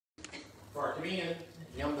For our communion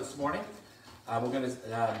hymn this morning, we're going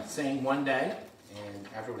to sing One Day, and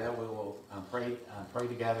after that we will pray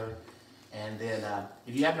together. And then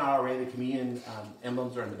if you have not already, the communion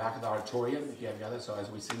emblems are in the back of the auditorium if you have gathered. So as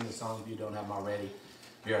we sing the song, if you don't have them already,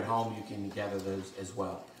 if you're at home, you can gather those as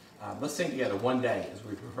well. Let's sing together One Day as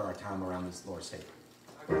we prepare our time around this Lord's table.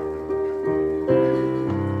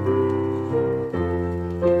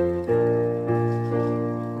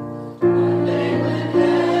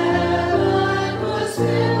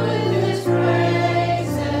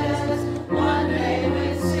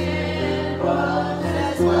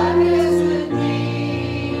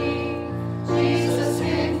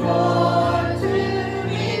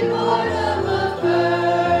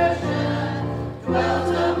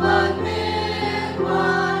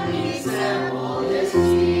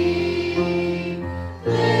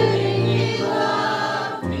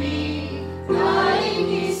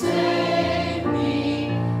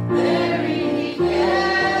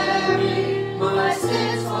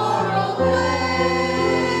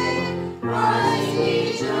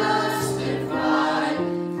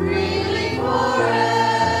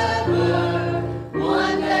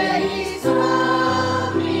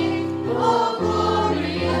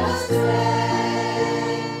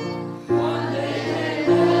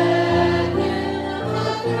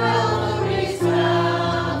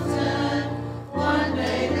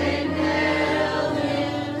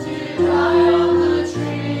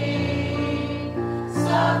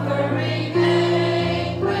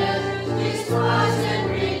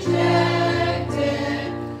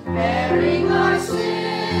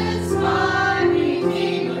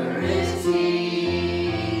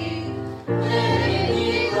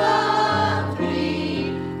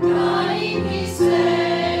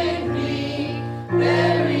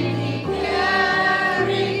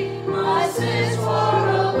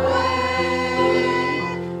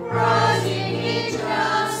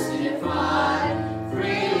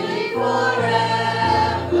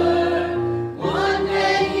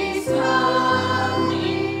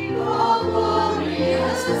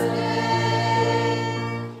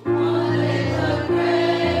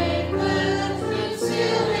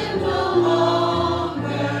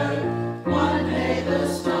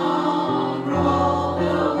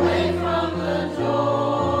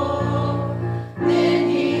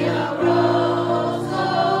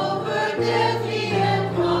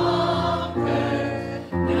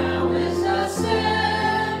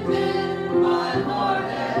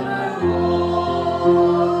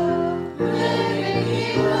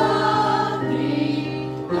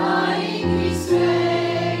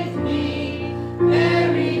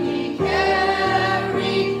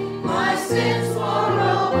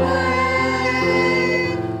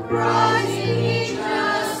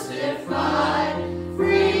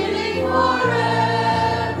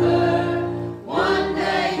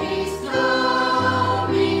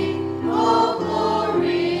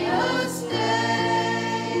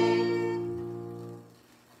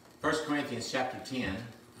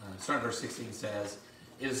 Starting verse 16 says,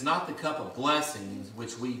 "It is not the cup of blessings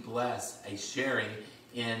which we bless, a sharing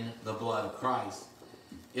in the blood of Christ.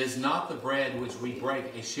 It is not the bread which we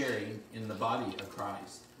break, a sharing in the body of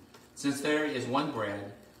Christ. Since there is one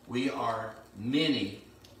bread, we who are many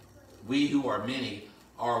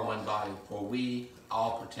are one body, for we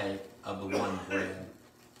all partake of the one bread."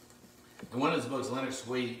 In one of his books, Leonard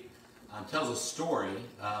Sweet tells a story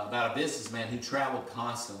about a businessman who traveled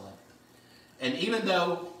constantly. And even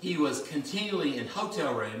though he was continually in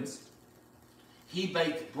hotel rooms, he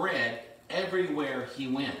baked bread everywhere he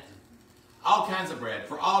went. All kinds of bread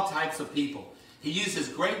for all types of people. He used his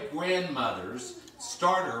great-grandmother's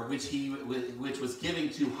starter, which was given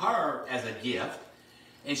to her as a gift,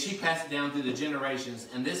 and she passed it down through the generations.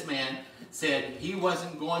 And this man said he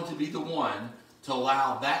wasn't going to be the one to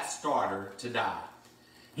allow that starter to die.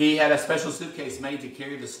 He had a special suitcase made to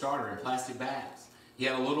carry the starter in plastic bags. He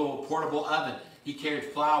had a little portable oven. He carried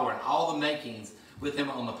flour and all the makings with him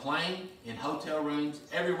on the plane, in hotel rooms,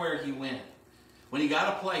 everywhere he went. When he got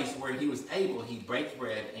a place where he was able, he baked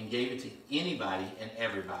bread and gave it to anybody and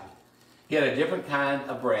everybody. He had a different kind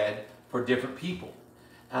of bread for different people.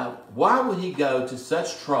 Why would he go to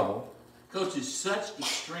such trouble, go to such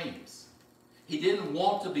extremes? He didn't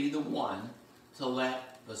want to be the one to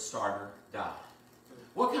let the starter die.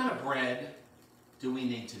 What kind of bread do we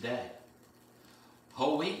need today?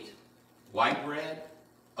 Whole wheat, white bread,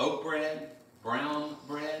 oat bread, brown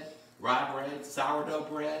bread, rye bread, sourdough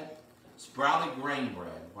bread, sprouted grain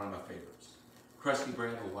bread, one of my favorites, crusty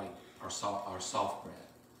bread or white or soft bread.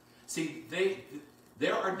 See,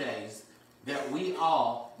 there are days that we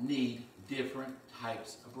all need different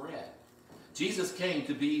types of bread. Jesus came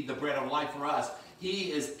to be the bread of life for us.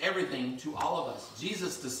 He is everything to all of us.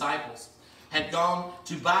 Jesus' disciples had gone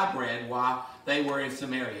to buy bread while they were in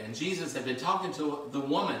Samaria. And Jesus had been talking to the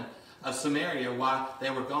woman of Samaria while they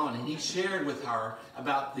were gone. And he shared with her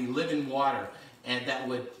about the living water and that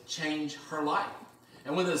would change her life.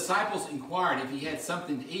 And when the disciples inquired if he had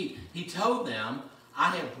something to eat, he told them,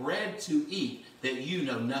 I have bread to eat that you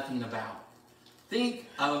know nothing about. Think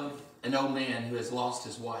of an old man who has lost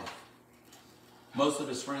his wife. Most of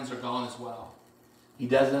his friends are gone as well. He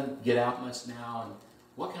doesn't get out much now. And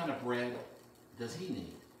what kind of bread does he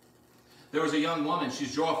need? There was a young woman.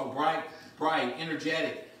 She's joyful, bright,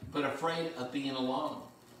 energetic, but afraid of being alone.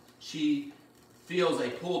 She feels a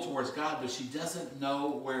pull towards God, but she doesn't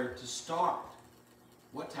know where to start.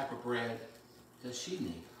 What type of bread does she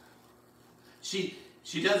need?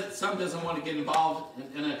 Some doesn't want to get involved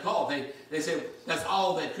in a cult. They say that's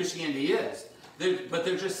all that Christianity is. But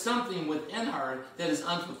there's just something within her that is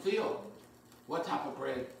unfulfilled. What type of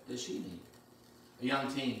bread does she need? A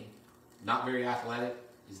young teen, not very athletic.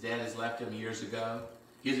 His dad has left him years ago.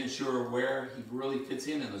 He isn't sure where he really fits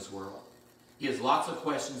in this world. He has lots of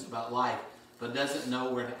questions about life, but doesn't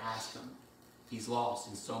know where to ask them. He's lost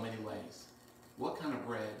in so many ways. What kind of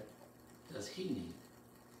bread does he need?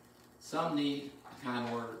 Some need a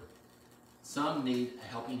kind word. Some need a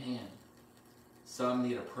helping hand. Some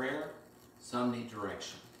need a prayer. Some need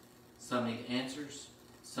direction. Some need answers.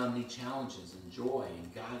 Some need challenges and joy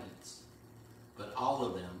and guidance. But all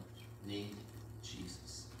of them need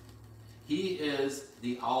Jesus. He is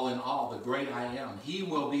the all in all, the great I am. He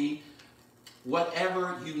will be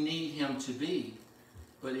whatever you need him to be.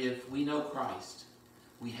 But if we know Christ,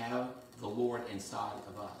 we have the Lord inside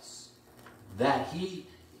of us. That he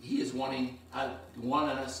is wanting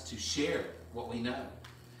us to share what we know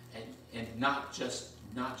and not just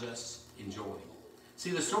enjoy.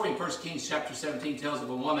 See, the story in First Kings chapter 17 tells of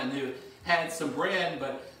a woman who had some bread,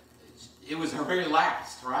 but it was her very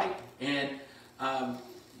last, right? And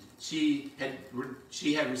she had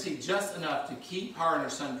received just enough to keep her and her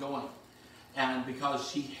son going, and because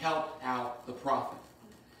she helped out the prophet.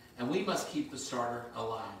 And we must keep the starter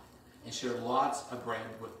alive and share lots of bread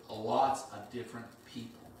with lots of different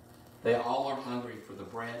people. They all are hungry for the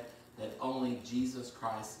bread that only Jesus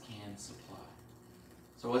Christ can supply.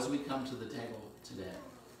 So as we come to the table today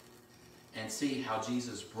and see how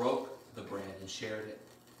Jesus broke the bread and shared it,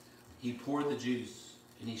 he poured the juice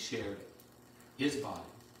and he shared it. His body,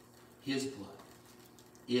 his blood,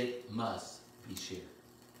 it must be shared.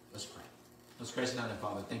 Let's pray. Most gracious Heavenly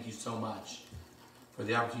Father, thank you so much for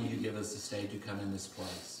the opportunity you give us this day to come in this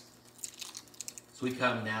place. So we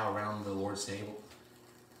come now around the Lord's table.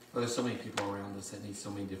 Well, there's so many people around us that need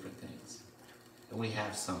so many different things. And we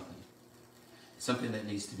have something that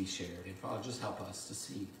needs to be shared. And Father, just help us to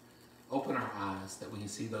see. Open our eyes that we can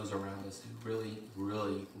see those around us who really,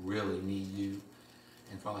 really, really need you.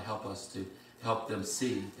 And Father, help us to help them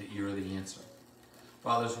see that you're the answer.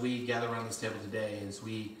 Father, as we gather around this table today, as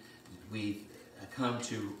we come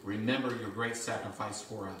to remember your great sacrifice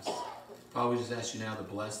for us, Father, we just ask you now to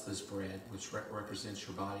bless this bread, which represents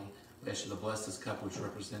your body. We ask you to bless this cup, which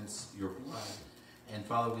represents your blood. And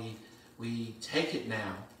Father, we take it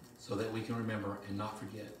now so that we can remember and not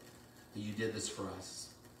forget that you did this for us,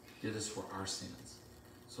 did this for our sins,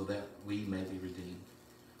 so that we may be redeemed.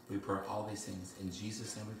 We pray all these things in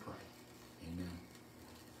Jesus' name we pray. Amen.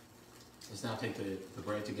 Let's now take the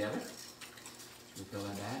bread together. We feel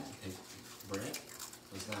that bad. Take the bread.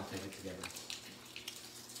 Let's now take it together.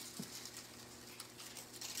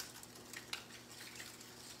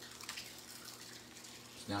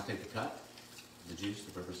 Let's now take the cup, the juice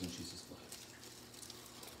that represents Jesus' blood.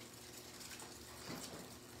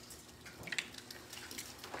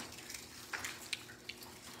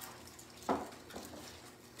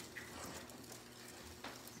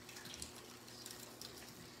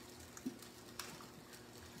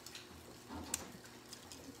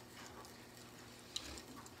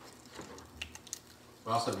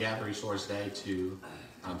 We also gather Resource Day to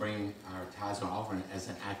bring our tithes and offering as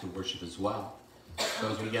an act of worship as well.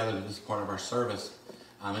 So as we gather, this is part of our service.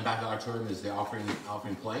 In the back of the auditorium is the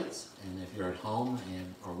offering plates. And if you're at home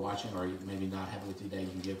and are watching, or maybe not have it with you today, you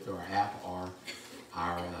can give through our app or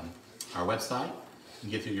our website. You can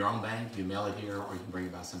give through your own bank, you can mail it here, or you can bring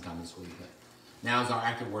it by sometime this week. But now is our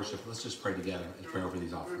act of worship. Let's just pray together and pray over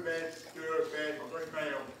these offerings.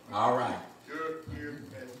 All right.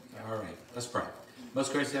 All right. Let's pray.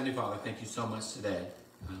 Most gracious Heavenly Father, thank you so much today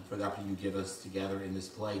for the opportunity you give us to gather in this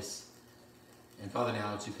place. And Father,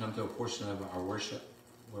 now to come to a portion of our worship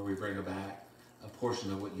where we bring back a portion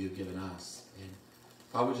of what you've given us. And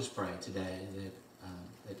Father, we just pray today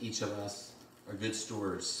that each of us are good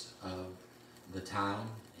stewards of the time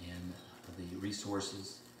and the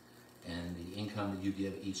resources and the income that you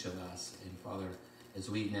give each of us. And Father, as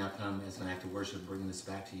we now come as an act of worship, bringing this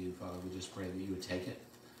back to you, Father, we just pray that you would take it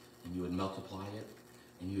and you would multiply it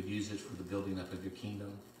and you would use it for the building up of your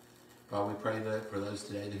kingdom. Father, we pray that for those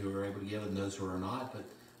today who are able to give and those who are not, but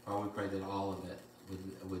Father, we pray that all of it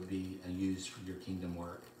would be used for your kingdom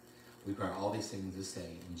work. We pray all these things this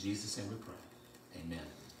day. In Jesus' name we pray. Amen.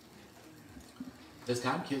 This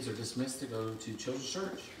time, kids are dismissed to go to Children's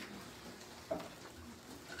Church.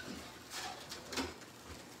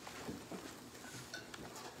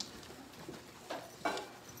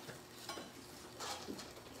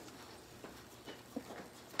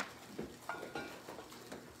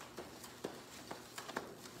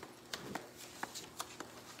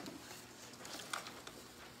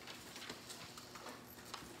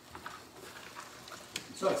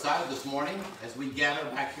 So excited this morning as we gather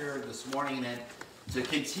back here this morning and to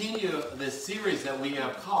continue this series that we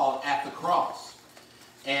have called At the Cross.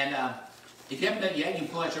 And if you haven't done it yet, you can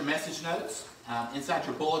pull out your message notes inside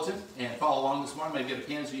your bulletin and follow along this morning. Maybe get a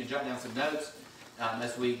pen so you can jot down some notes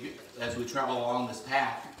as we travel along this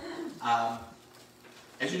path.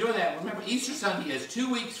 As you're doing that, remember Easter Sunday is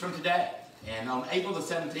 2 weeks from today, and on April the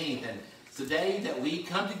 17th, and it's the day that we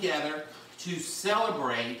come together to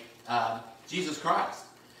celebrate Jesus Christ.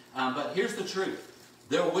 But here's the truth.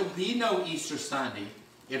 There would be no Easter Sunday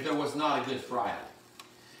if there was not a Good Friday.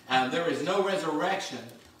 There is no resurrection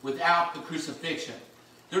without the crucifixion.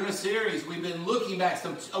 During the series, we've been looking back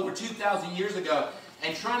over 2,000 years ago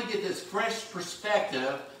and trying to get this fresh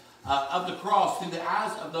perspective of the cross through the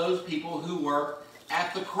eyes of those people who were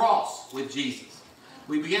at the cross with Jesus.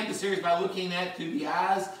 We began the series by looking at through the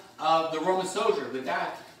eyes of the Roman soldier, the guy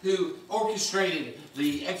who orchestrated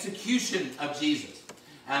the execution of Jesus.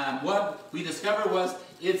 What we discovered was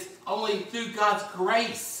it's only through God's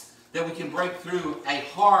grace that we can break through a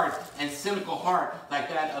hard and cynical heart like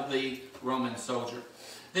that of the Roman soldier.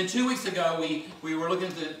 Then 2 weeks ago, we were looking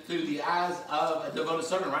through the eyes of a devoted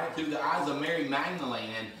servant, right? Through the eyes of Mary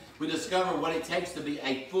Magdalene, and we discovered what it takes to be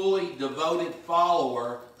a fully devoted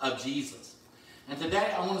follower of Jesus. And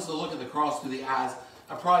today, I want us to look at the cross through the eyes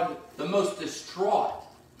of probably the most distraught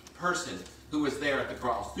person who was there at the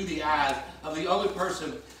cross, through the eyes of the only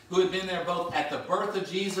person who had been there both at the birth of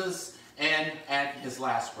Jesus and at his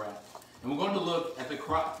last breath. And we're going to look at the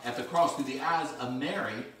cross through the eyes of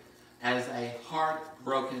Mary as a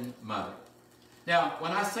heartbroken mother. Now,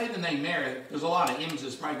 when I say the name Mary, there's a lot of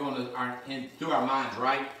images probably going through our minds,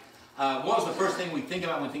 right? What was the first thing we think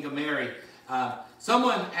about when we think of Mary?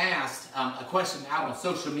 Someone asked a question out on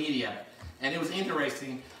social media, and it was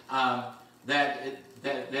interesting that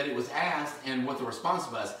it was asked and what the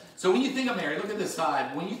response was. So when you think of Mary, look at this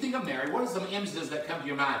side. When you think of Mary, what are some images that come to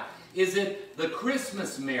your mind? Is it the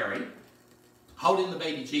Christmas Mary holding the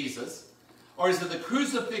baby Jesus? Or is it the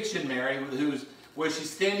crucifixion Mary where she's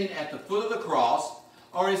standing at the foot of the cross?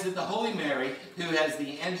 Or is it the Holy Mary who has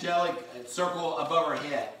the angelic circle above her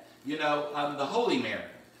head? You know, the Holy Mary.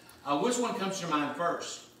 Which one comes to your mind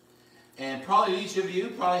first? And probably each of you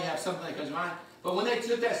probably have something that comes to mind. But when they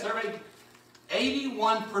took that survey,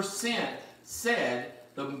 81% said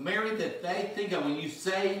the Mary that they think of when you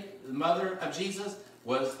say the mother of Jesus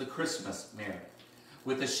was the Christmas Mary,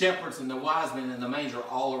 with the shepherds and the wise men in the manger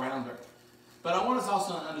all around her. But I want us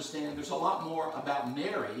also to understand there's a lot more about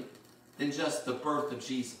Mary than just the birth of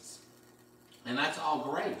Jesus. And that's all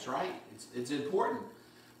great, right? It's important.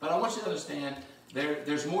 But I want you to understand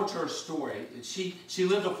there's more to her story. She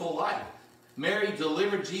lived a full life. Mary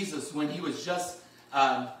delivered Jesus when he was just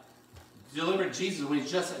a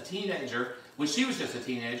teenager, when she was just a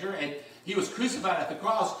teenager, and he was crucified at the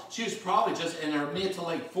cross. She was probably just in her mid to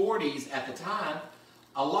late 40s at the time.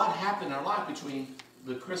 A lot happened in her life between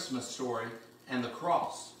the Christmas story and the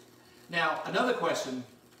cross. Now, another question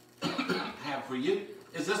I have for you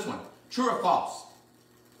is this one. True or false?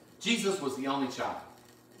 Jesus was the only child.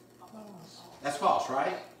 That's false,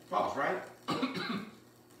 right? False, right?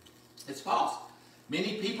 It's false.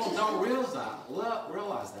 Many people don't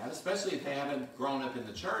realize that, especially if they haven't grown up in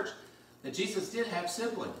the church, that Jesus did have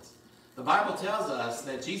siblings. The Bible tells us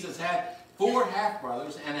that Jesus had 4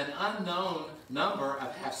 half-brothers and an unknown number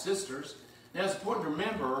of half-sisters. Now, it's important to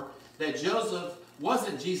remember that Joseph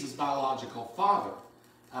wasn't Jesus' biological father.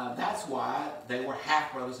 That's why they were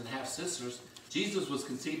half-brothers and half-sisters. Jesus was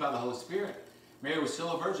conceived by the Holy Spirit. Mary was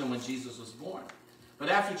still a virgin when Jesus was born. But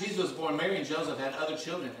after Jesus was born, Mary and Joseph had other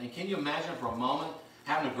children. And can you imagine for a moment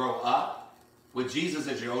having to grow up with Jesus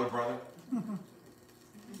as your older brother?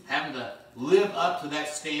 Having to live up to that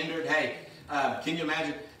standard. Hey, can you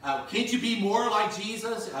imagine Can't you be more like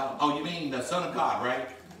Jesus? Oh, you mean the Son of God, right?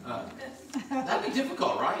 That'd be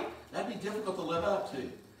difficult, right? That'd be difficult to live up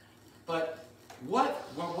to. But what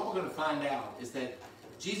we're going to find out is that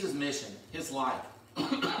Jesus' mission, his life,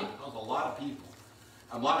 caused a lot of people,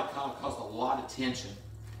 caused a lot of tension.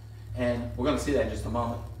 And we're going to see that in just a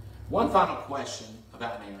moment. One final question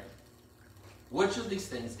about Mary. Which of these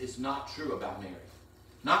things is not true about Mary?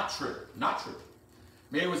 Not true. Not true.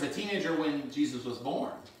 Mary was a teenager when Jesus was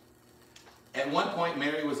born. At one point,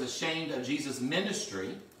 Mary was ashamed of Jesus'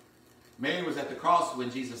 ministry. Mary was at the cross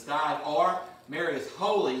when Jesus died. Or Mary is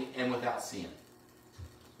holy and without sin.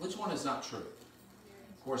 Which one is not true?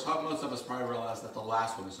 Of course, most of us probably realize that the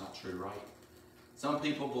last one is not true, right? Some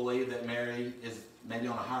people believe that Mary is maybe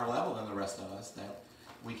on a higher level than the rest of us, that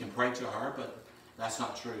we can pray to her, but that's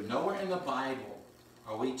not true. Nowhere in the Bible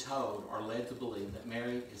are we told or led to believe that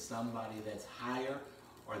Mary is somebody that's higher,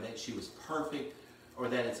 or that she was perfect, or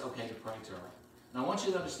that it's okay to pray to her. Now I want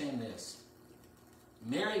you to understand this.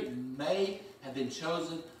 Mary may have been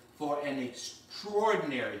chosen for an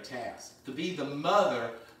extraordinary task, to be the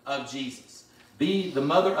mother of Jesus, be the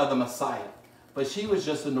mother of the Messiah. But she was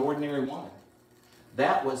just an ordinary woman.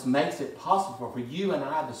 That makes it possible for you and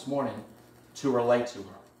I this morning to relate to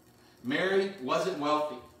her. Mary wasn't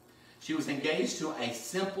wealthy. She was engaged to a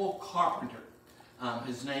simple carpenter.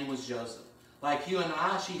 His name was Joseph. Like you and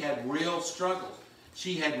I, she had real struggles.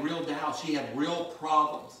 She had real doubts. She had real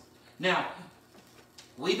problems. Now,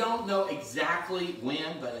 we don't know exactly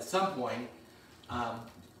when, but at some point,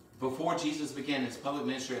 before Jesus began his public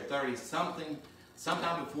ministry at 30,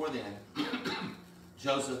 sometime before then,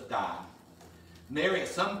 Joseph died. Mary at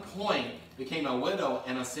some point became a widow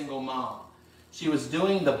and a single mom. She was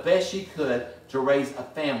doing the best she could to raise a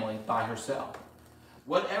family by herself.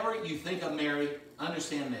 Whatever you think of Mary,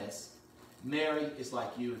 understand this. Mary is like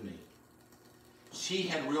you and me. She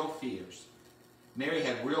had real fears. Mary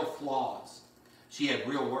had real flaws. She had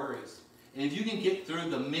real worries. And if you can get through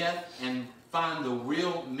the myth and find the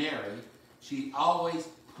real Mary, she always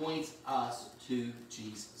points us to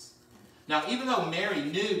Jesus. Now, even though Mary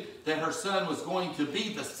knew that her son was going to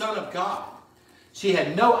be the Son of God, she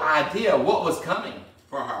had no idea what was coming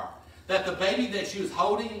for her. That the baby that she was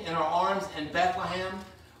holding in her arms in Bethlehem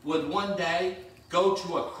would one day go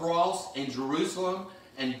to a cross in Jerusalem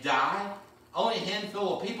and die. Only a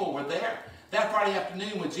handful of people were there. That Friday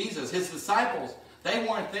afternoon with Jesus, his disciples, they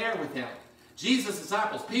weren't there with him. Jesus'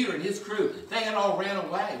 disciples, Peter and his crew, they had all ran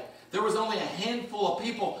away. There was only a handful of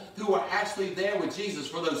people who were actually there with Jesus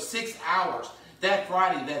for those 6 hours that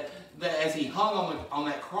Friday that as he hung on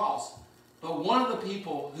that cross. But one of the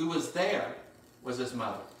people who was there was his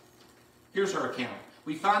mother. Here's her account.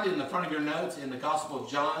 We find it in the front of your notes in the Gospel of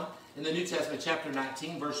John, in the New Testament, chapter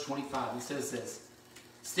 19, verse 25. It says this: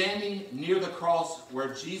 standing near the cross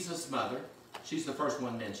were Jesus' mother, she's the first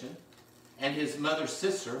one mentioned, and his mother's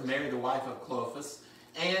sister, Mary, the wife of Clopas,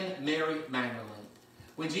 and Mary Magdalene.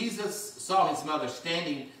 When Jesus saw his mother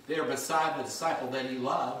standing there beside the disciple that he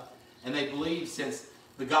loved, and they believed, since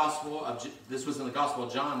this was in the Gospel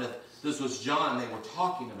of John, that this was John they were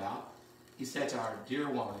talking about, he said to her, "Dear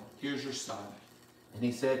woman, here's your son." And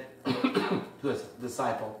he said to his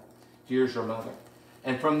disciple, "Here's your mother."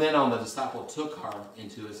 And from then on, the disciple took her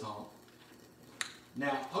into his home.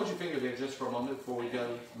 Now, hold your finger there just for a moment before we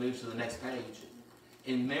move to the next page.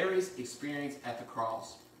 In Mary's experience at the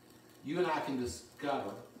cross, you and I can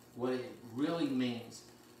discover what it really means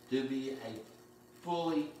to be a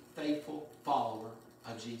fully faithful follower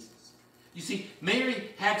of Jesus. You see,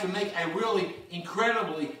 Mary had to make a really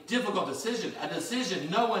incredibly difficult decision, a decision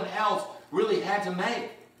no one else really had to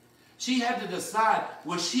make. She had to decide,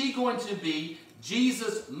 was she going to be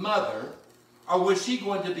Jesus' mother, or was she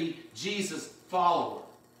going to be Jesus' follower?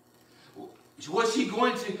 Was she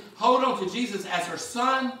going to hold on to Jesus as her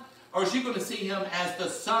son, or is she going to see him as the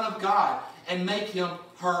Son of God and make him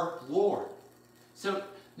her Lord? So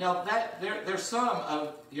now there's some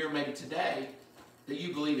of here maybe today that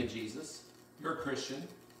you believe in Jesus. You're a Christian.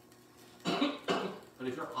 But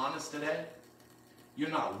if you're honest today, you're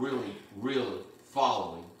not really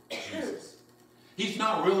following Jesus. He's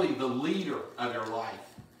not really the leader of your life.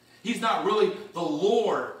 He's not really the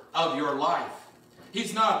Lord of your life.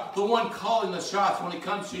 He's not the one calling the shots when it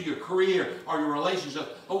comes to your career or your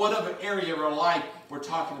relationship or whatever area of your life we're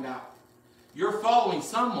talking about. You're following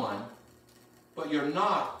someone, but you're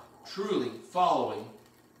not truly following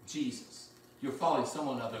Jesus. You're following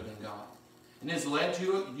someone other than God. And it's led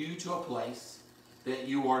you to a place that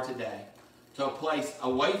you are today. To a place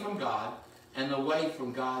away from God and away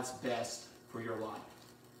from God's best for your life.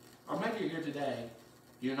 Or maybe you're here today,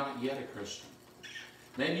 you're not yet a Christian.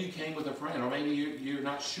 Maybe you came with a friend, or maybe you're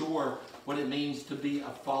not sure what it means to be a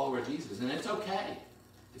follower of Jesus. And it's okay.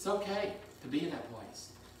 It's okay to be in that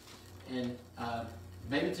place. And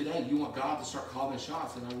maybe today you want God to start calling the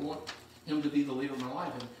shots, and I want him to be the leader of my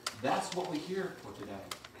life. And that's what we're here for today.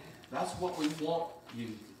 That's what we want you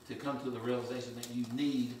to come to the realization that you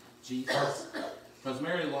need Jesus. From his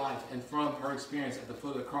married life and from her experience at the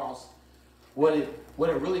foot of the cross, what it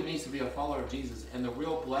really means to be a follower of Jesus and the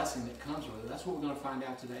real blessing that comes with it. That's what we're going to find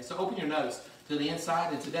out today. So open your notes to the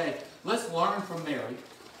inside, and today let's learn from Mary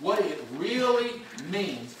what it really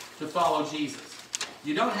means to follow Jesus.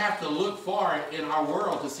 You don't have to look far in our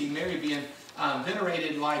world to see Mary being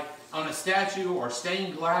venerated like on a statue or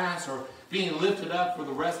stained glass or being lifted up for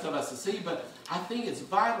the rest of us to see, but I think it's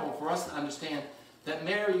vital for us to understand that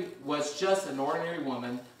Mary was just an ordinary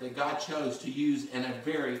woman that God chose to use in a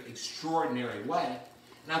very extraordinary way.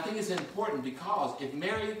 And I think it's important because if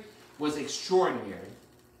Mary was extraordinary,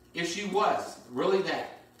 if she was really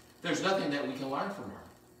that, there's nothing that we can learn from her.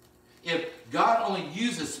 If God only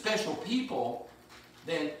uses special people,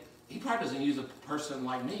 then he probably doesn't use a person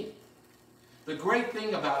like me. The great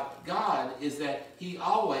thing about God is that he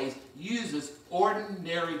always uses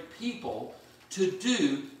ordinary people to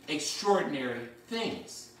do extraordinary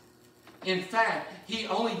things. In fact, he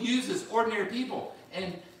only uses ordinary people.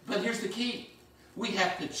 But here's the key. We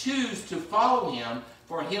have to choose to follow him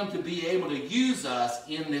for him to be able to use us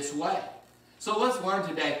in this way. So let's learn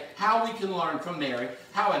today how we can learn from Mary,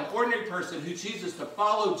 how an ordinary person who chooses to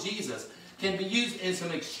follow Jesus can be used in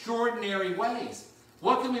some extraordinary ways.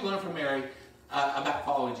 What can we learn from Mary about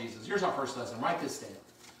following Jesus? Here's our first lesson. Write this down.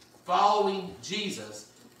 Following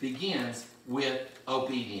Jesus begins with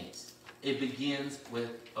obedience. It begins with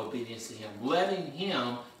obedience to him. Letting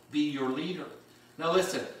him be your leader. Now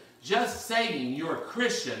listen, just saying you're a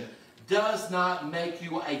Christian does not make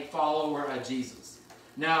you a follower of Jesus.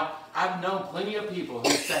 Now, I've known plenty of people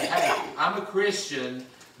who say, hey, I'm a Christian,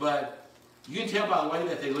 but you can tell by the way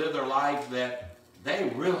that they live their life that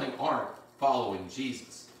they really aren't following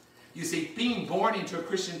Jesus. You see, being born into a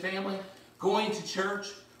Christian family, going to church,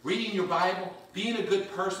 reading your Bible, being a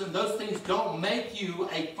good person, those things don't make you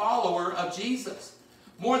a follower of Jesus.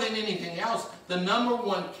 More than anything else, the number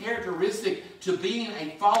one characteristic to being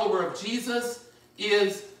a follower of Jesus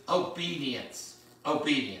is obedience.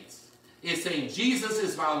 Obedience. It's saying, Jesus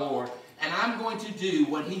is my Lord, and I'm going to do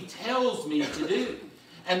what he tells me to do.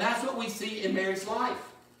 And that's what we see in Mary's life.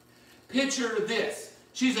 Picture this.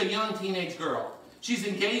 She's a young teenage girl. She's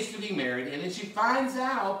engaged to be married, and then she finds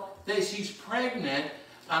out that she's pregnant,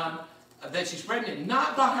 not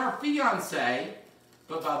by her fiancé,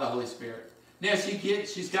 but by the Holy Spirit. Now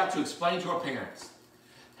she's got to explain to her parents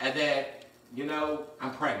that,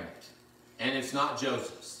 I'm pregnant, and it's not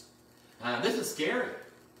Joseph's. This is scary.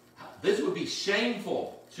 This would be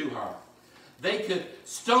shameful to her. They could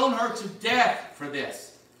stone her to death for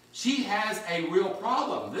this. She has a real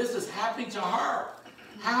problem. This is happening to her.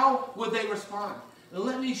 How would they respond? Now,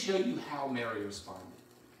 let me show you how Mary responded.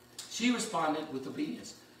 She responded with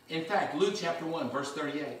obedience. In fact, Luke chapter 1, verse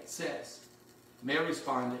 38 says, Mary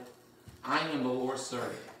responded, I am the Lord's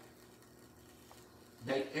servant.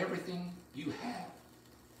 May everything you have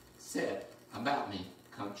said about me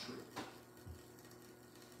come true.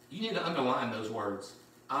 You need to underline those words.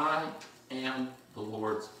 I am the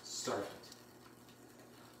Lord's servant.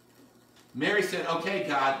 Mary said, okay,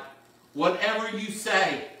 God, whatever you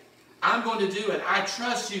say, I'm going to do it. I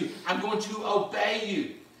trust you. I'm going to obey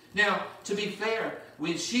you. Now, to be fair,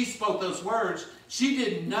 when she spoke those words, she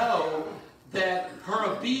didn't know that her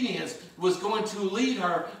obedience was going to lead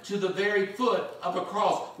her to the very foot of a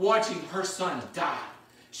cross, watching her son die.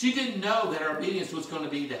 She didn't know that her obedience was going to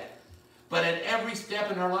be that. But at every step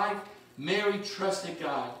in her life, Mary trusted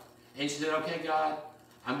God. And she said, okay, God,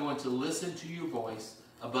 I'm going to listen to your voice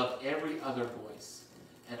above every other voice.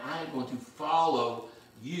 And I am going to follow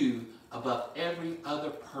you above every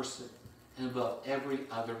other person and above every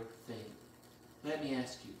other thing. Let me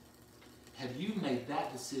ask you, have you made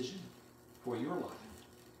that decision for your life?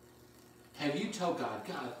 Have you told God,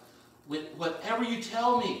 God, whatever you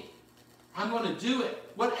tell me, I'm going to do it.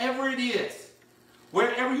 Whatever it is.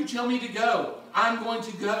 Wherever you tell me to go, I'm going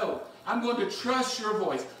to go. I'm going to trust your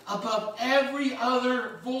voice above every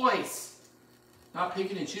other voice. Not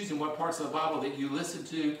picking and choosing what parts of the Bible that you listen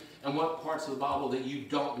to and what parts of the Bible that you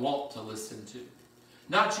don't want to listen to.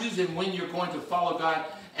 Not choosing when you're going to follow God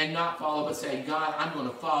and not follow, but saying, God, I'm going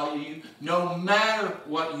to follow you no matter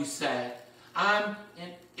what you say.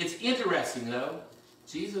 It's interesting, though.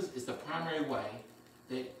 Jesus is the primary way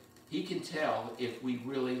that he can tell if we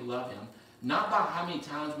really love him. Not by how many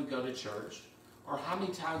times we go to church or how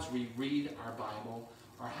many times we read our Bible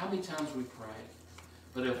or how many times we pray,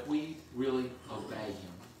 but if we really obey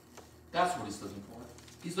him. That's what he's looking for.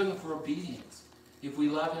 He's looking for obedience. If we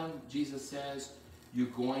love him, Jesus says, you're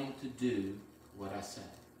going to do what I say.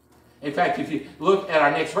 In fact, if you look at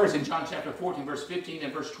our next verse in John chapter 14, verse 15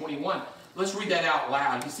 and verse 21, let's read that out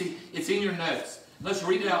loud. You see, it's in your notes. Let's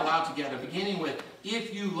read it out loud together, beginning with,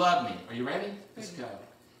 if you love me. Are you ready? Let's go.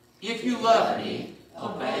 If you love me,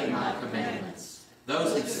 obey my commandments.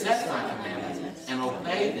 Those who accept my commandments and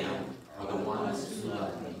obey them are the ones who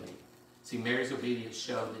love me. See, Mary's obedience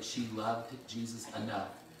showed that she loved Jesus enough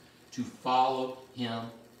to follow him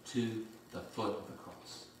to the foot of the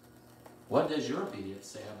cross. What does your obedience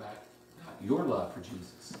say about your love for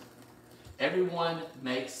Jesus? Everyone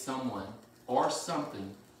makes someone or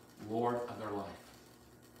something Lord of their life.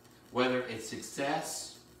 Whether it's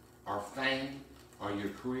success or fame or your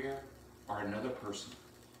career or another person,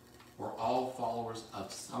 we're all followers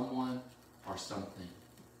of someone or something.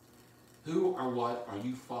 Who or what are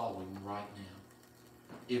you following right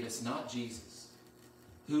now? If it's not Jesus,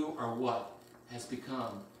 who or what has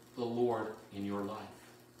become the Lord in your life?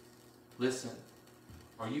 Listen,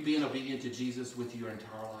 are you being obedient to Jesus with your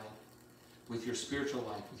entire life? With your spiritual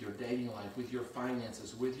life, with your dating life, with your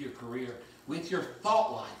finances, with your career, with your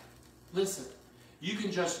thought life? Listen, you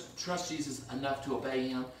can just trust Jesus enough to obey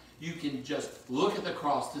him. You can just look at the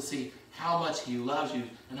cross to see how much he loves you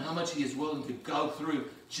and how much he is willing to go through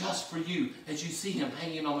just for you as you see him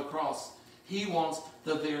hanging on the cross. He wants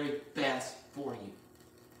the very best for you.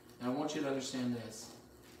 And I want you to understand this.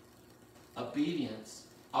 Obedience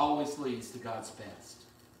always leads to God's best.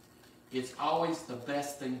 It's always the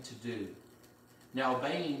best thing to do. Now,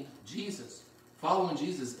 obeying Jesus, following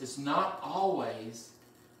Jesus, is not always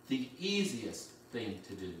the easiest thing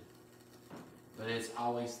to do, but it's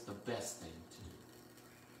always the best thing to do.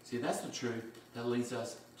 See, that's the truth that leads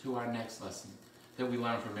us to our next lesson that we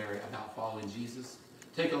learn from Mary about following Jesus.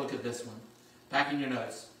 Take a look at this one. Back in your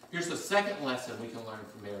notes. Here's the second lesson we can learn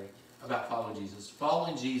from Mary about following Jesus.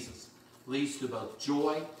 Following Jesus leads to both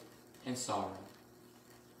joy and sorrow.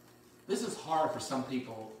 This is hard for some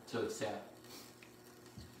people to accept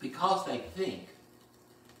because they think,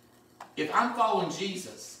 if I'm following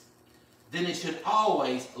Jesus, then it should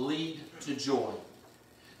always lead to joy.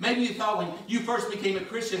 Maybe you thought when you first became a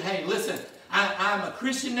Christian, hey, listen, I'm a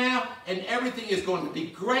Christian now, and everything is going to be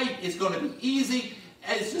great. It's going to be easy.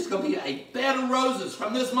 And it's just going to be a bed of roses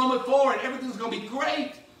from this moment forward. Everything's going to be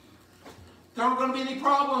great. There aren't going to be any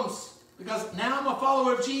problems because now I'm a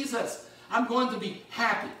follower of Jesus. I'm going to be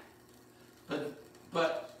happy.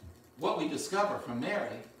 But what we discover from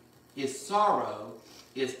Mary is sorrow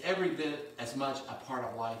is every bit as much a part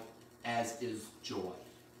of life as is joy.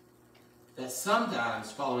 That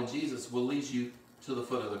sometimes following Jesus will lead you to the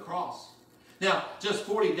foot of the cross. Now, just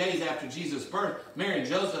 40 days after Jesus' birth, Mary and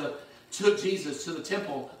Joseph took Jesus to the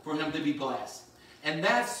temple for him to be blessed. And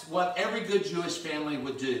that's what every good Jewish family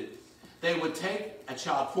would do. They would take a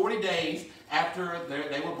child 40 days after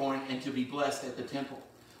they were born and to be blessed at the temple.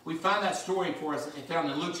 We find that story for us found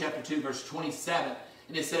in Luke chapter 2, verse 27.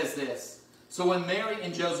 And it says this. So when Mary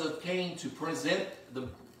and Joseph came to present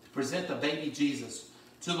the baby Jesus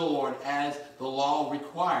to the Lord as the law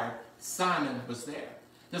required, Simon was there.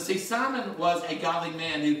 Now see, Simon was a godly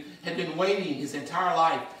man who had been waiting his entire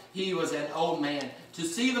life. He was an old man to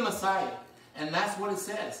see the Messiah. And that's what it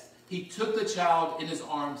says. He took the child in his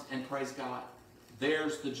arms and praised God.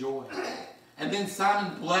 There's the joy. And then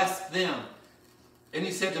Simon blessed them. And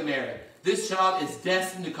he said to Mary, this child is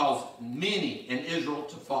destined to cause many in Israel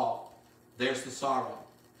to fall. There's the sorrow.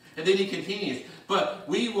 And then he continues, but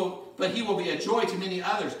he will be a joy to many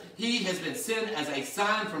others. He has been sent as a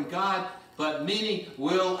sign from God, but many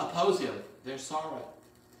will oppose him. There's sorrow.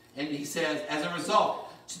 And he says, as a result,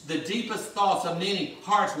 the deepest thoughts of many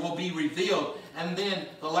hearts will be revealed. And then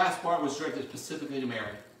the last part was directed specifically to Mary.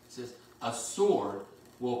 It says, a sword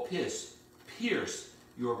will pierce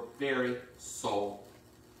your very soul.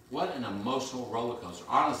 What an emotional roller coaster.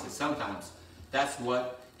 Honestly, sometimes that's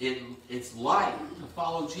what it's like to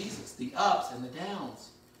follow Jesus. The ups and the downs.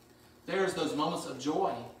 There's those moments of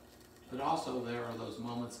joy, but also there are those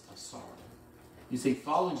moments of sorrow. You see,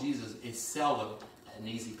 following Jesus is seldom an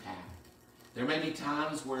easy path. There may be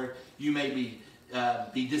times where you may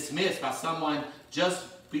be dismissed by someone just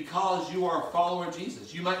because you are a follower of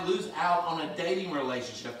Jesus. You might lose out on a dating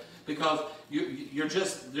relationship because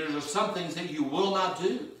there's some things that you will not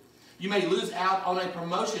do. You may lose out on a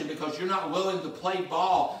promotion because you're not willing to play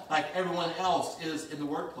ball like everyone else is in the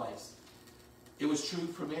workplace. It was true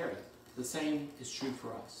for Mary. The same is true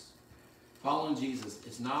for us. Following Jesus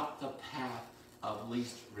is not the path of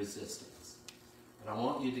least resistance. But I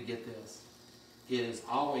want you to get this. is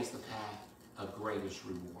always the path of greatest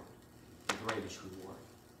reward. The greatest reward.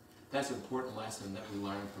 That's an important lesson that we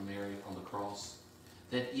learn from Mary on the cross.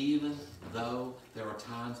 That even though there are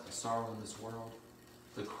times of sorrow in this world,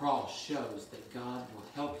 the cross shows that God will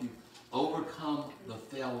help you overcome the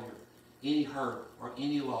failure, any hurt, or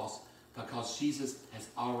any loss, because Jesus has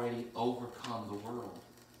already overcome the world.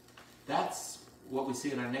 That's what we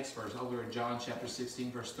see in our next verse, over in John chapter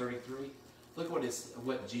 16, verse 33. Look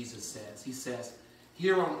what Jesus says. He says,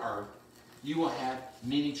 here on earth, you will have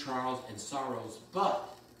many trials and sorrows,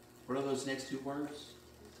 but, what are those next two words?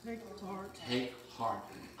 Take heart. Take heart.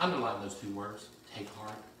 Underline those two words. Take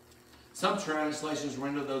heart. Some translations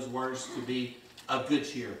render those words to be of good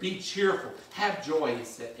cheer. Be cheerful. Have joy,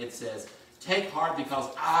 it says. Take heart because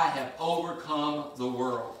I have overcome the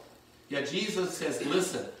world. Yeah, Jesus says,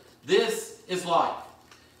 listen, this is life.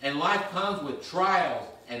 And life comes with trials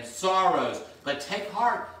and sorrows. But take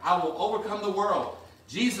heart. I will overcome the world.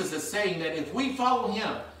 Jesus is saying that if we follow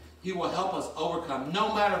him, he will help us overcome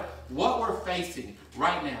no matter what we're facing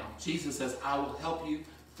right now. Jesus says, I will help you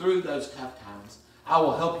through those tough times. I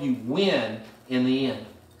will help you win in the end.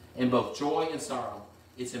 In both joy and sorrow,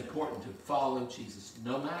 it's important to follow Jesus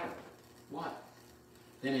no matter what.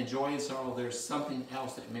 Then in joy and sorrow, there's something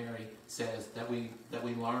else that Mary says that we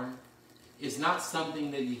learn. It's not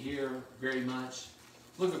something that you hear very much.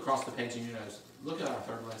 Look across the page in your notes. Look at our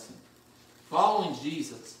third lesson. Following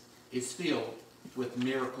Jesus is filled with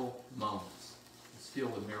miracle moments. It's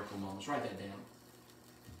filled with miracle moments. Write that down.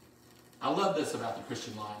 I love this about the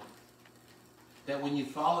Christian life. That when you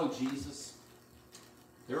follow Jesus,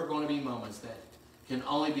 there are going to be moments that can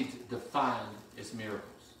only be defined as miracles.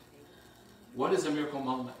 What is a miracle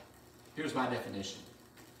moment? Here's my definition.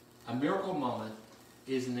 A miracle moment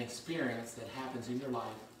is an experience that happens in your life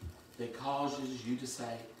that causes you to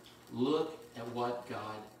say, look at what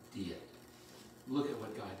God did. Look at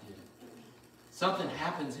what God did. Something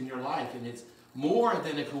happens in your life and it's more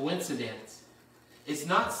than a coincidence. It's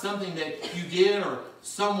not something that you did or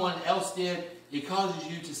someone else did. It causes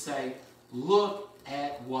you to say, look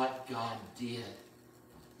at what God did.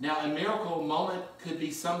 Now, a miracle moment could be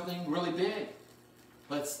something really big,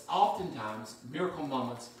 but oftentimes miracle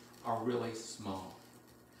moments are really small.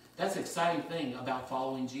 That's the exciting thing about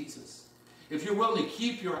following Jesus. If you're willing to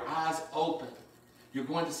keep your eyes open, you're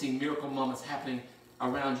going to see miracle moments happening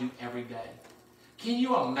around you every day. Can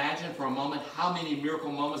you imagine for a moment how many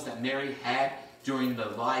miracle moments that Mary had during the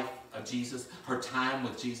life of Jesus, her time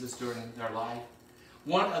with Jesus during their life?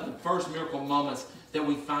 One of the first miracle moments that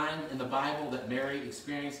we find in the Bible that Mary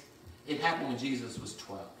experienced, it happened when Jesus was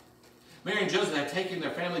 12. Mary and Joseph had taken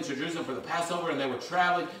their family to Jerusalem for the Passover, and they were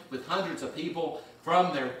traveling with hundreds of people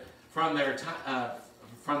from that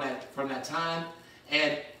time,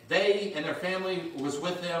 and they and their family was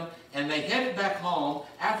with them, and they headed back home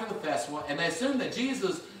after the festival, and they assumed that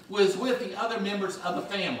Jesus was with the other members of the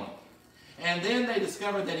family. And then they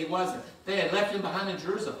discovered that he wasn't. They had left him behind in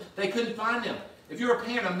Jerusalem. They couldn't find him. If you're a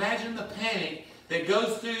parent, imagine the panic that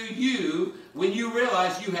goes through you when you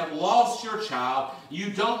realize you have lost your child. You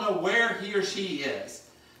don't know where he or she is.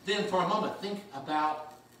 Then for a moment, think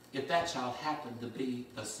about if that child happened to be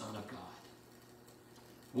the Son of God.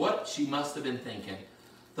 What she must have been thinking.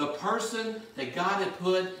 The person that God had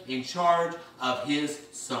put in charge of his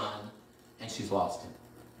son, and she's lost him.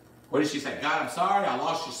 What did she say? God, I'm sorry, I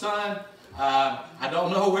lost your son. I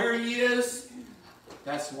don't know where he is.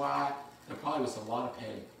 That's why there probably was a lot of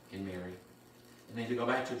panic in Mary. And then they go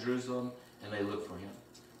back to Jerusalem and they look for him.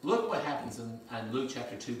 Look what happens in Luke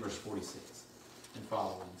chapter 2, verse 46 and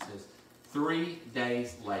following. It says, 3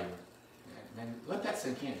 days later. And let that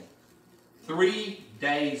sink in. 3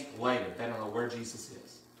 days later. They don't know where Jesus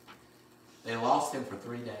is. They lost him for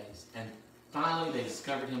 3 days. And finally they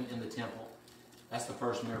discovered him in the temple. That's the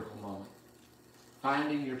first miracle moment.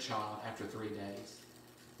 Finding your child after 3 days.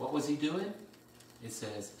 What was he doing? It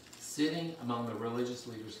says, sitting among the religious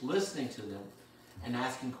leaders, listening to them and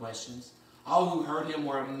asking questions. All who heard him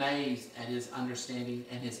were amazed at his understanding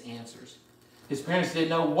and his answers. His parents didn't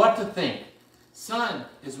know what to think. Son,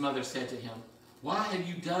 his mother said to him, why have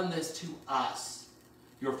you done this to us?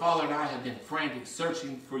 Your father and I have been frantic,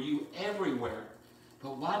 searching for you everywhere.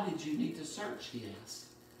 But why did you need to search, he asked.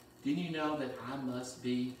 Didn't you know that I must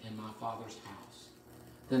be in my Father's house?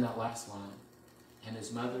 Then that last line, and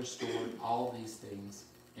his mother stored all these things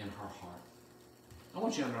in her heart. I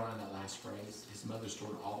want you to underline that last phrase. His mother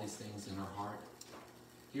stored all these things in her heart.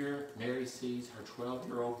 Here, Mary sees her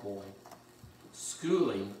 12-year-old boy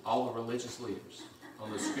schooling all the religious leaders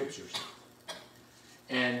on the scriptures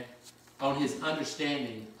and on his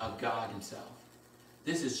understanding of God himself.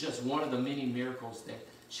 This is just one of the many miracles that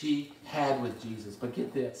she had with Jesus. But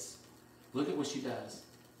get this. Look at what she does.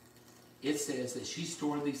 It says that she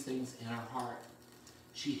stored these things in her heart.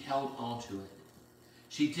 She held on to it.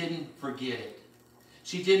 She didn't forget it.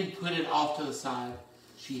 She didn't put it off to the side.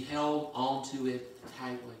 She held on to it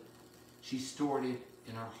tightly. She stored it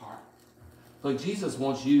in her heart. Look, Jesus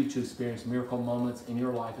wants you to experience miracle moments in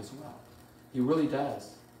your life as well. He really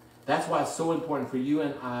does. That's why it's so important for you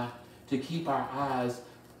and I to keep our eyes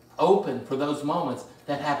open for those moments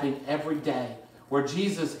that happen every day, where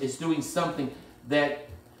Jesus is doing something that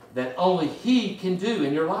only He can do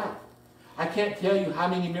in your life. I can't tell you how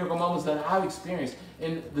many miracle moments that I've experienced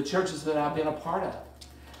in the churches that I've been a part of.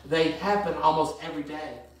 They happen almost every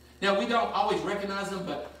day. Now, we don't always recognize them,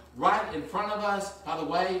 but right in front of us, by the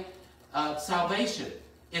way, salvation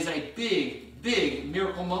is a big, big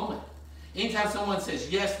miracle moment. Anytime someone says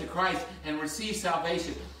yes to Christ and receives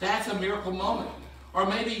salvation, that's a miracle moment. Or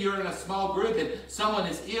maybe you're in a small group and someone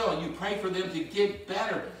is ill and you pray for them to get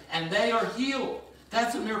better and they are healed.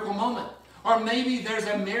 That's a miracle moment. Or maybe there's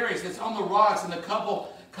a marriage that's on the rocks and the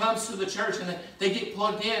couple comes to the church and they get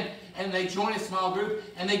plugged in and they join a small group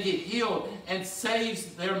and they get healed and saves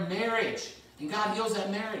their marriage. And God heals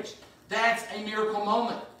that marriage. That's a miracle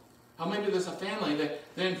moment. Or maybe there's a family that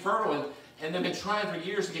they're infertile and they've been trying for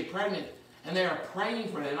years to get pregnant and they are praying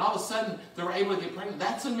for it and all of a sudden they're able to get pregnant.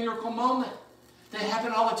 That's a miracle moment. They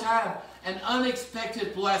happen all the time. An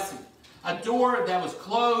unexpected blessing. A door that was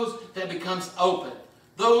closed that becomes open.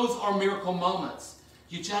 Those are miracle moments.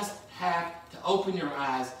 You just have to open your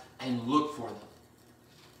eyes and look for them.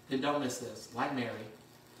 Then don't miss this. Like Mary,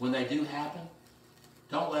 when they do happen,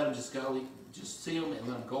 don't let them just go. Just see them and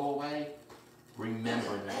let them go away.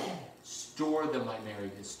 Remember them. Store them like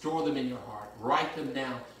Mary did. Store them in your heart. Write them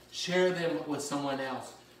down. Share them with someone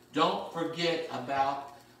else. Don't forget about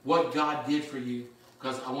what God did for you,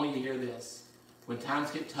 because I want you to hear this. When times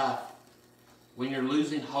get tough, when you're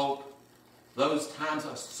losing hope, those times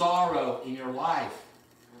of sorrow in your life,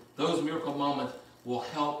 those miracle moments will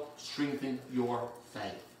help strengthen your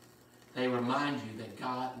faith. They remind you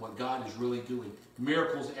that what God is really doing.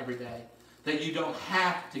 Miracles every day. That you don't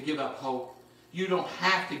have to give up hope. You don't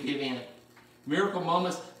have to give in. Miracle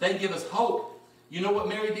moments, they give us hope. You know what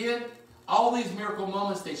Mary did? All these miracle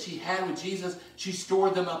moments that she had with Jesus, she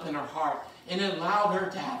stored them up in her heart. And it allowed her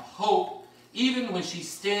to have hope even when she's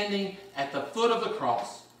standing at the foot of the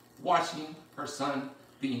cross watching her son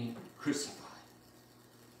being crucified.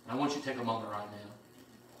 I want you to take a moment right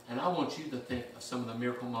now. And I want you to think of some of the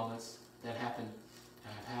miracle moments that have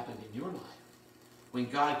happened in your life. When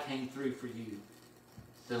God came through for you,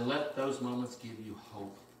 then let those moments give you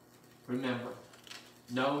hope. Remember,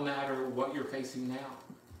 no matter what you're facing now,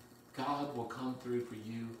 God will come through for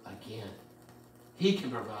you again. He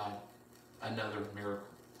can provide another miracle.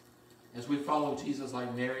 As we follow Jesus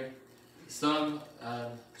like Mary,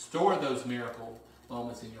 store those miracle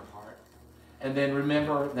moments in your heart. And then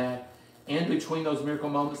remember that in between those miracle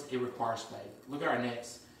moments, it requires faith. Look at our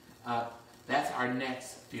next. That's our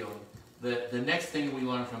next feeling. The next thing we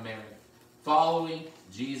learn from Mary. Following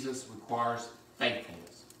Jesus requires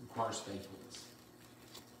faithfulness.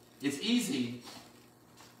 It's easy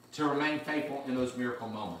to remain faithful in those miracle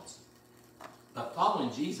moments. But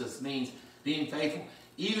following Jesus means being faithful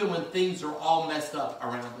even when things are all messed up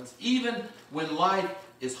around us. Even when life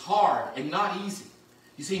is hard and not easy.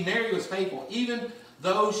 You see, Mary was faithful even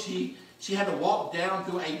though she had to walk down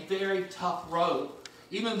through a very tough road.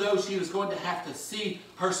 Even though she was going to have to see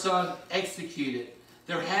her son executed.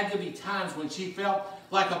 There had to be times when she felt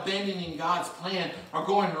like abandoning God's plan or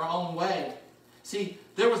going her own way. See,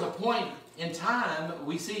 there was a point in time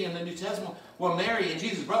we see in the New Testament where Mary and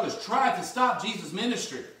Jesus' brothers tried to stop Jesus'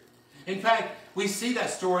 ministry. In fact, we see that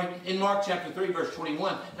story in Mark chapter 3, verse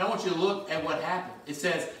 21. And I want you to look at what happened. It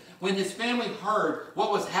says, when his family heard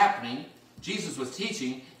what was happening, Jesus was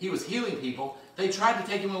teaching, he was healing people, they tried to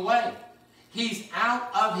take him away. He's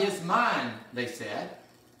out of his mind, they said.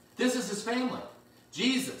 This is his family.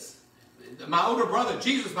 Jesus, my older brother,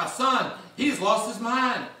 Jesus, my son, he's lost his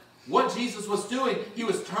mind. What Jesus was doing, he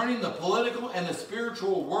was turning the political and the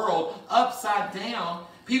spiritual world upside down.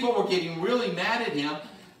 People were getting really mad at him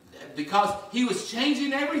because he was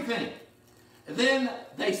changing everything. And then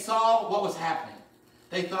they saw what was happening.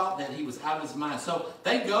 They thought that he was out of his mind. So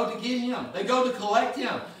they go to get him. They go to collect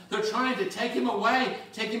him. They're trying to take him away,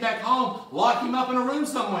 take him back home, lock him up in a room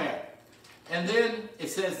somewhere. And then it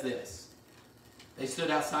says this. They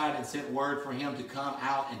stood outside and sent word for him to come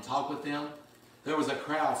out and talk with them. There was a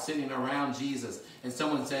crowd sitting around Jesus. And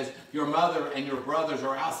someone says, your mother and your brothers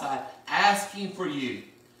are outside asking for you.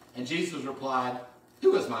 And Jesus replied,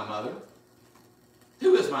 who is my mother?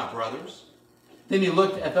 Who is my brothers? Then he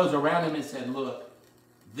looked at those around him and said, look,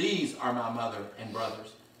 these are my mother and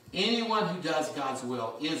brothers. Anyone who does God's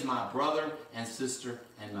will is my brother and sister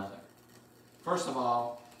and mother. First of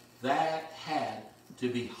all, that had to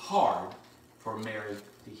be hard for Mary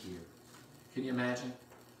to hear. Can you imagine?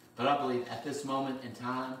 But I believe at this moment in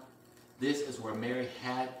time, this is where Mary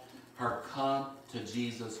had her come to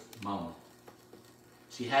Jesus moment.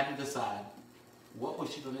 She had to decide, what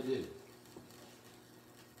was she going to do?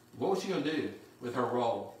 What was she going to do with her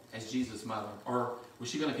role as Jesus' mother? Or was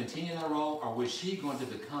she going to continue that role, or was she going to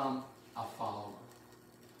become a follower?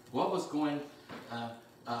 What was going,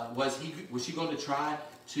 was she going to try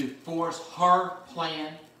to force her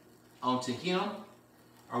plan onto him,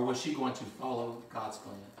 or was she going to follow God's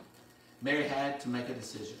plan? Mary had to make a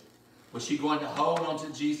decision. Was she going to hold on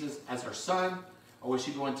to Jesus as her son, or was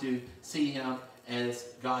she going to see him as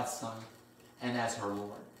God's son and as her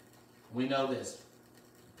Lord? We know this,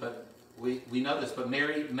 but but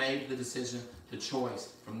Mary made the decision, the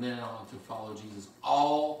choice from then on to follow Jesus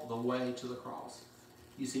all the way to the cross.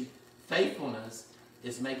 You see, faithfulness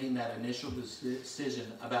is making that initial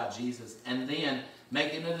decision about Jesus and then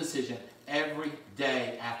making a decision every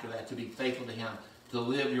day after that to be faithful to him, to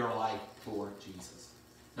live your life for Jesus.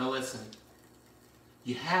 Now listen,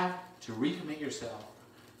 you have to recommit yourself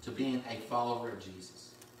to being a follower of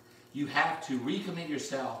Jesus. You have to recommit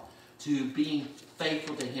yourself to being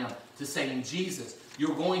faithful to him, to saying, Jesus,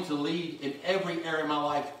 you're going to lead in every area of my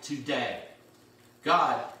life today.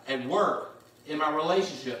 God, at work, in my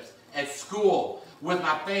relationships, at school, with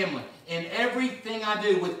my family, in everything I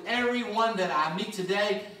do, with everyone that I meet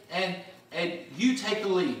today, and you take the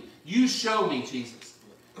lead. You show me, Jesus.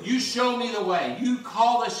 You show me the way. You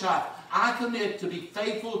call the shot. I commit to be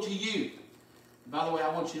faithful to you. By the way, I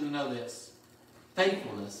want you to know this.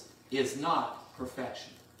 Faithfulness is not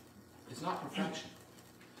perfection. It's not perfection.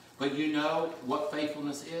 But you know what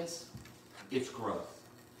faithfulness is? It's growth.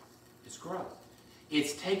 It's growth.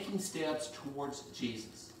 It's taking steps towards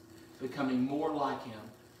Jesus, becoming more like him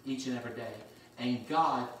each and every day. And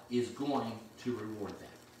God is going to reward that.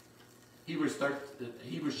 Hebrews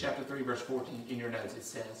chapter 3, verse 14 in your notes, it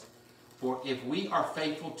says, for if we are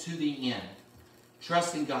faithful to the end,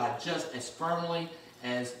 trusting God just as firmly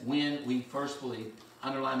as when we first believed,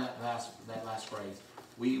 underline that last phrase,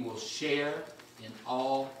 we will share in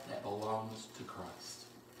all that belongs to Christ.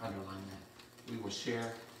 Underline that. We will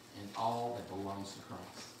share in all that belongs to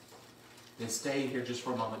Christ. Then stay here just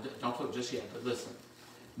for a moment. Don't flip just yet, but listen.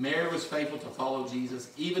 Mary was faithful to follow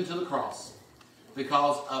Jesus even to the cross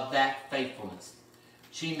because of that faithfulness.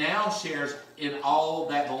 She now shares in all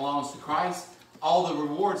that belongs to Christ, all the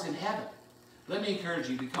rewards in heaven. Let me encourage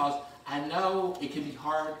you, because I know it can be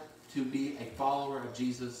hard to be a follower of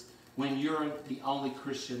Jesus when you're the only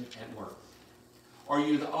Christian at work, or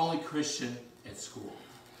you're the only Christian at school,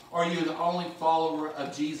 or you're the only follower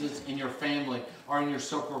of Jesus in your family or in your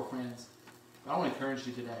circle of friends. But I want to encourage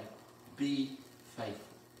you today, be faithful.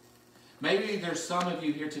 Maybe there's some of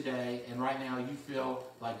you here today, and right now you feel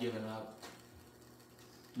like giving up.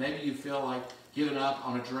 Maybe you feel like giving up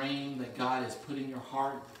on a dream that God has put in your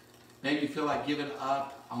heart. Maybe you feel like giving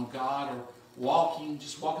up on God, or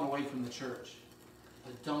just walking away from the church.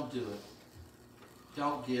 But don't do it.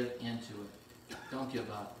 Don't give into it. Don't give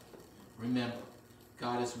up. Remember,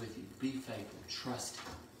 God is with you. Be faithful. Trust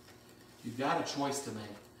him. You've got a choice to make.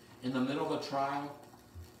 In the middle of a trial,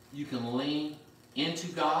 you can lean into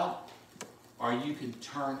God, or you can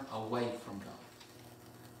turn away from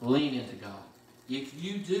God. Lean into God. If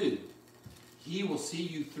you do, he will see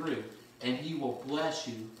you through, and he will bless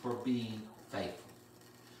you for being faithful.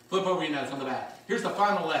 Flip over your notes on the back. Here's the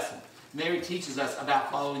final lesson Mary teaches us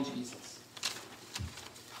about following Jesus.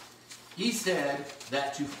 He said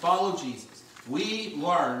that to follow Jesus, we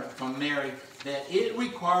learn from Mary that it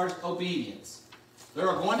requires obedience. There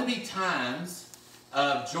are going to be times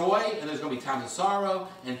of joy, and there's going to be times of sorrow,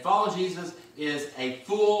 and follow Jesus is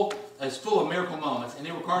full of miracle moments, and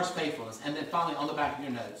it requires faithfulness. And then finally, on the back of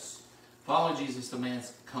your notes, following Jesus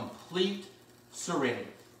demands complete surrender.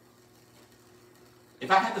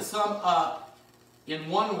 If I had to sum up in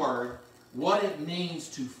one word what it means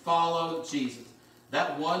to follow Jesus,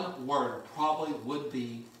 that one word probably would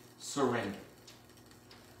be surrender.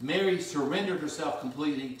 Mary surrendered herself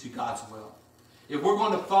completely to God's will. If we're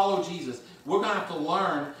going to follow Jesus, we're going to have to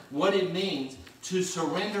learn what it means to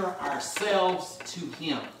surrender ourselves to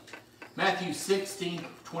him. Matthew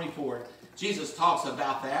 16:24. Jesus talks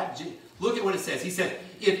about that. Look at what it says. He said,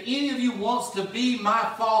 if any of you wants to be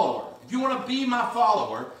my follower, if you want to be my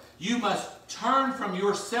follower, you must turn from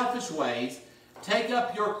your selfish ways, take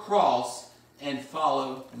up your cross, and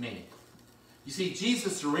follow me. You see,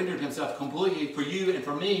 Jesus surrendered himself completely for you and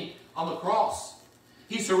for me on the cross.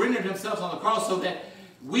 He surrendered himself on the cross so that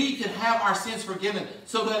we could have our sins forgiven,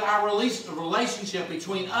 so that our relationship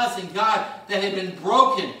between us and God that had been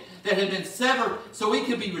broken, that had been severed, so we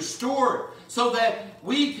could be restored, so that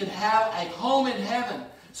we could have a home in heaven,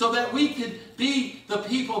 so that we could be the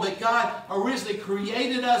people that God originally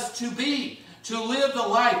created us to be, to live the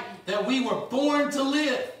life that we were born to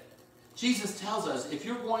live. Jesus tells us, if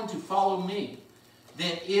you're going to follow me,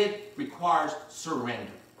 then it requires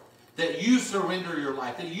surrender. That you surrender your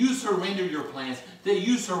life, that you surrender your plans, that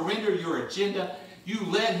you surrender your agenda. You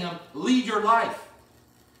let him lead your life.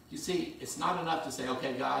 You see, it's not enough to say,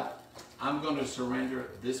 okay, God, I'm going to surrender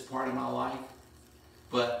this part of my life,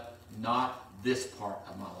 but not this part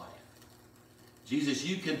of my life. Jesus,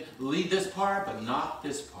 you can lead this part, but not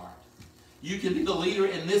this part. You can be the leader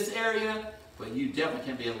in this area, but you definitely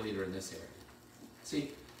can't be a leader in this area.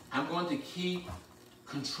 See, I'm going to keep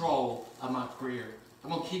control of my career. I'm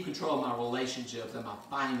going to keep control of my relationships and my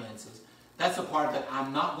finances. That's the part that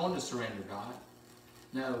I'm not going to surrender, God.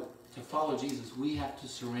 No, to follow Jesus, we have to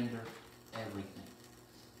surrender everything.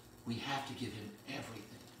 We have to give him everything.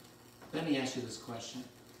 Let me ask you this question.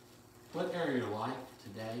 What area of your life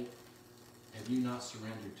today have you not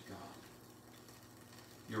surrendered to God?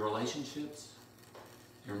 Your relationships,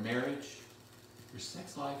 your marriage, your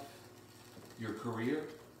sex life, your career,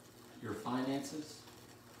 your finances?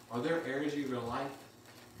 Are there areas of your life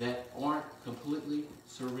that aren't completely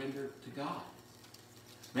surrendered to God?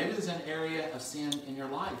 Maybe there's an area of sin in your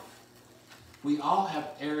life. We all have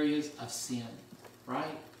areas of sin,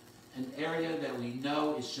 right? An area that we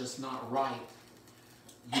know is just not right.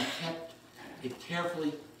 You kept it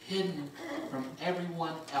carefully hidden from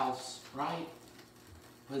everyone else, right?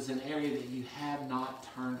 But it's an area that you have not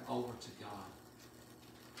turned over to God.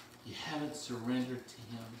 You haven't surrendered to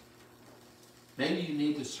him. Maybe you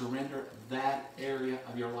need to surrender that area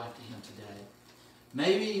of your life to him today.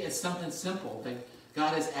 Maybe it's something simple that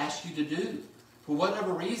God has asked you to do. For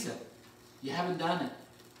whatever reason, you haven't done it.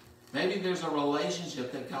 Maybe there's a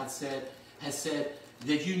relationship that God has said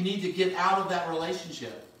that you need to get out of that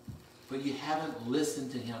relationship, but you haven't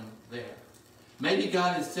listened to him there. Maybe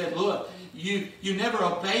God has said, look, you never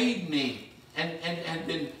obeyed me and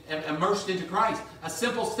been immersed into Christ. A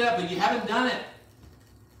simple step, but you haven't done it.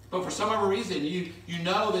 But for some other reason, you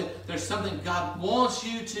know that there's something God wants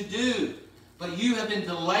you to do, but you have been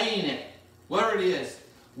delaying it. Whatever it is,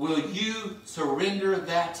 will you surrender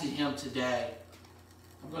that to him today?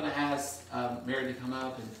 I'm going to ask Mary to come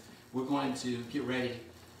up, and we're going to get ready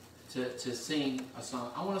to sing a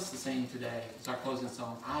song. I want us to sing today. It's our closing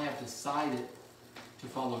song. I have decided to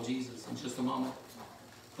follow Jesus in just a moment.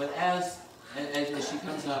 But as she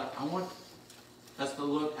comes up, I want us to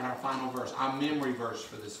look at our final verse, our memory verse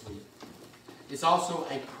for this week. It's also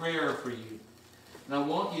a prayer for you. And I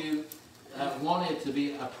want it to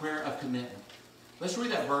be a prayer of commitment. Let's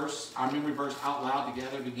read that verse, our memory verse, out loud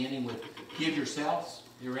together, beginning with, give yourselves.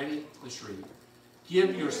 You ready? Let's read.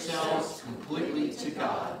 Give yourselves completely to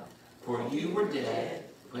God, for you were dead,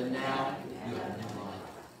 but now you have new life.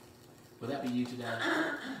 Will that be you today?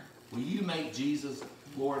 Will you make Jesus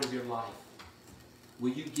Lord of your life?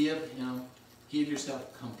 Will you give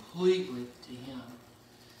yourself completely to him?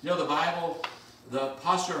 You know, the Bible, the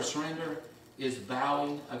posture of surrender is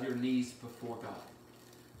bowing of your knees before God.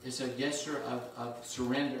 It's a gesture of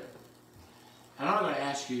surrender. And I'm not going to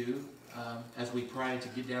ask you, as we pray, to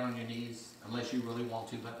get down on your knees, unless you really want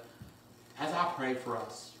to, but as I pray for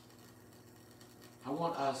us, I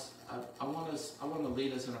want to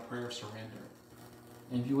lead us in a prayer of surrender.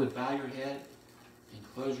 And if you would bow your head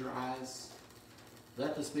and close your eyes,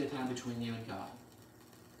 let this be a time between you and God.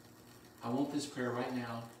 I want this prayer right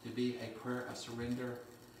now to be a prayer of surrender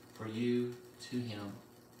for you to him.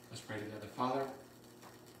 Let's pray together. Father,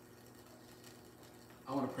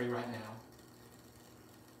 I want to pray right now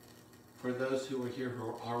for those who are here who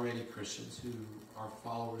are already Christians, who are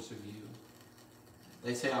followers of you.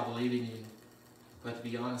 They say, I believe in you. But to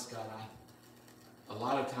be honest, God, a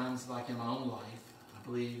lot of times, like in my own life, I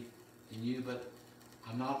believe in you, but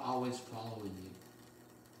I'm not always following you.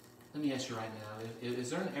 Let me ask you right now,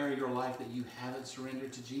 is there an area of your life that you haven't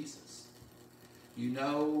surrendered to Jesus? You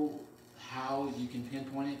know how you can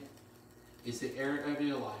pinpoint it? It's the area of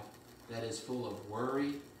your life that is full of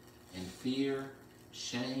worry and fear,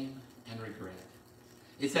 shame, and regret.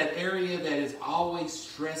 It's that area that is always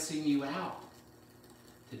stressing you out.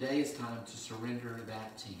 Today is time to surrender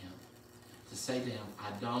that to him. To say to him, I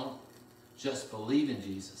don't just believe in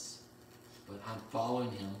Jesus, but I'm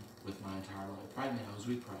following him with my entire life. Right now, as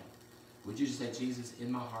we pray, would you just say, Jesus,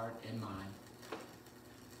 in my heart and mind,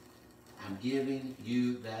 I'm giving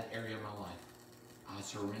you that area of my life. I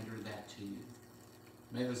surrender that to you.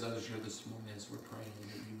 Maybe there's others here this morning as we're praying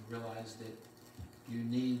that you realize that you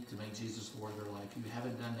need to make Jesus Lord of your life. You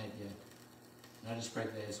haven't done that yet. And I just pray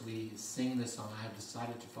that as we sing this song, I have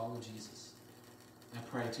decided to follow Jesus. I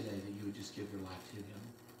pray today that you would just give your life to him.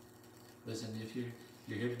 Listen, if you're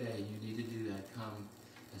here today and you need to do that, come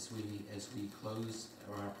as we close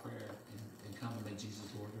our prayer and come and make Jesus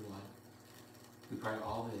Lord of your life. We pray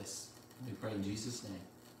all this. We pray in Jesus' name.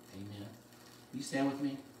 Amen. Will you stand with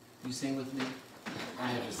me? Will you sing with me?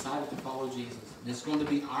 I have decided to follow Jesus. And it's going to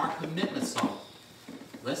be our commitment song.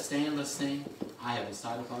 Let's stand, let's sing. I have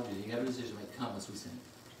decided to follow Jesus. You got a decision to make. Come as we sing.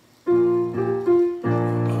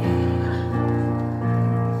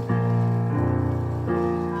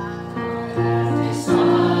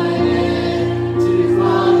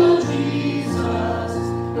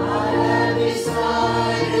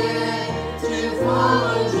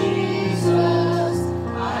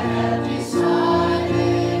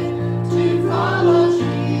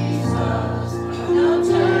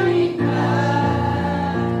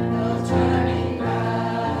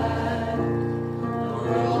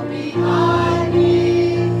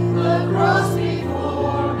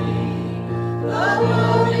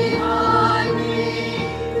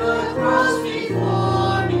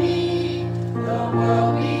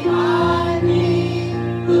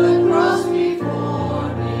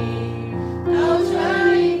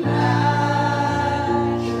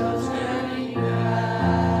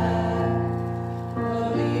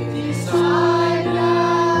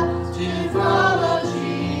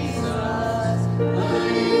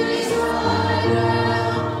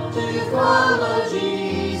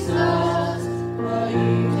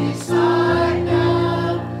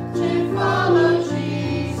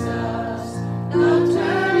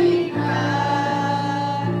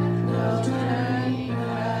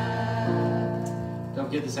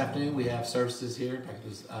 This afternoon we have services here back at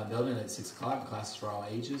this building at 6 o'clock. Classes for all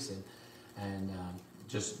ages, and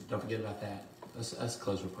just don't forget about that. Let's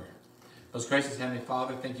close with prayer. Most gracious Heavenly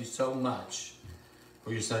Father, thank you so much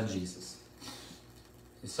for your Son Jesus.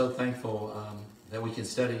 I'm so thankful that we can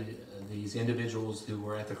study these individuals who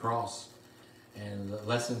were at the cross and the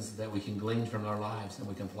lessons that we can glean from their lives and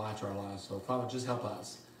we can apply to our lives. So Father, just help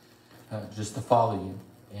us just to follow you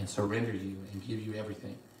and surrender you and give you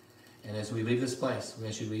everything. And as we leave this place, we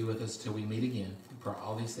ask you to be with us till we meet again. We pray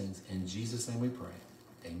all these things. In Jesus' name we pray.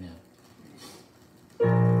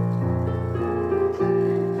 Amen.